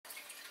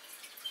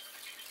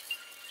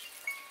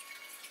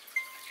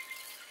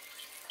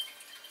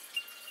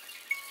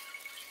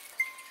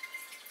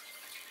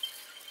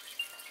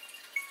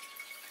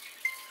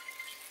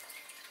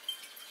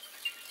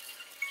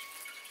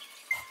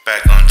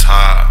Back on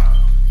top,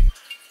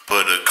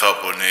 put a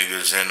couple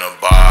niggas in a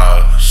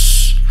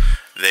box.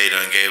 They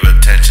done gave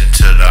attention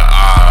to the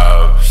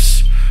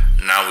ops.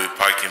 Now we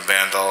parking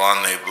vans all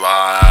on they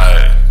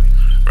block,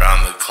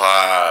 round the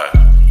clock.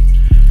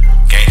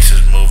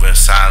 Gangsters moving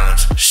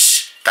silence,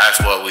 shh, that's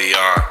what we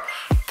are.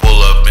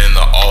 Pull up in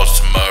the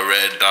Ultima,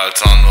 red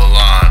dots on the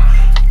line.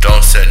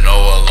 Don't set no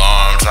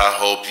alarms, I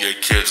hope your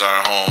kids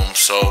are home.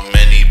 So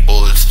many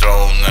bullets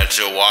thrown that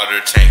your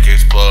water tank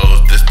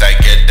explodes. This that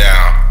get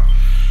down.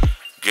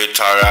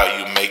 Guitar out,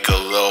 you make a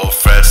little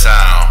fresh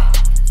sound.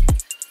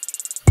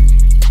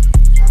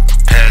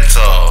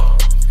 Pencil,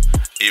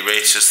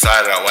 erase your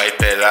side, I wipe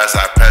it as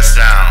I press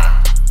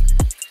down.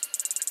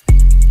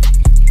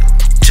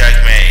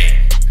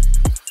 Checkmate,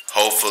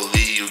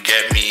 hopefully you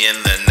get me in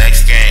the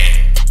next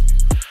game.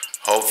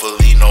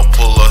 Hopefully no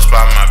pull-ups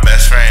by my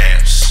best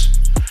friends.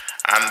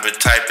 I'm the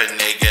type of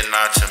nigga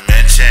not to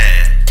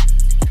mention.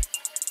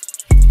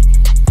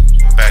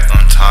 Back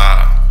on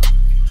top,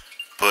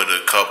 put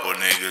a couple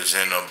niggas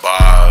in a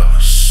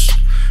box.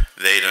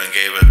 They done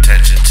gave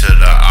attention to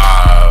the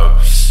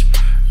ops.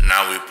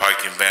 Now we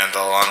parking vans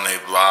all on they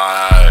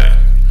block,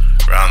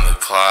 round the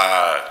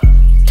clock.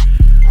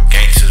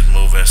 Gangsters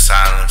moving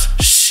silence,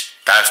 shh,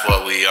 that's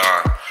what we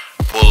are.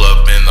 Pull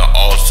up in the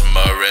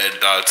Ultima, red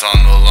dots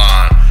on the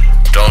line.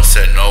 Don't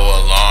set no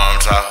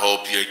alarms, I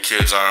hope your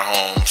kids are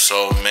home.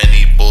 So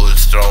many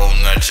bullets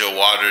thrown that your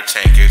water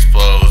tank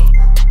explodes.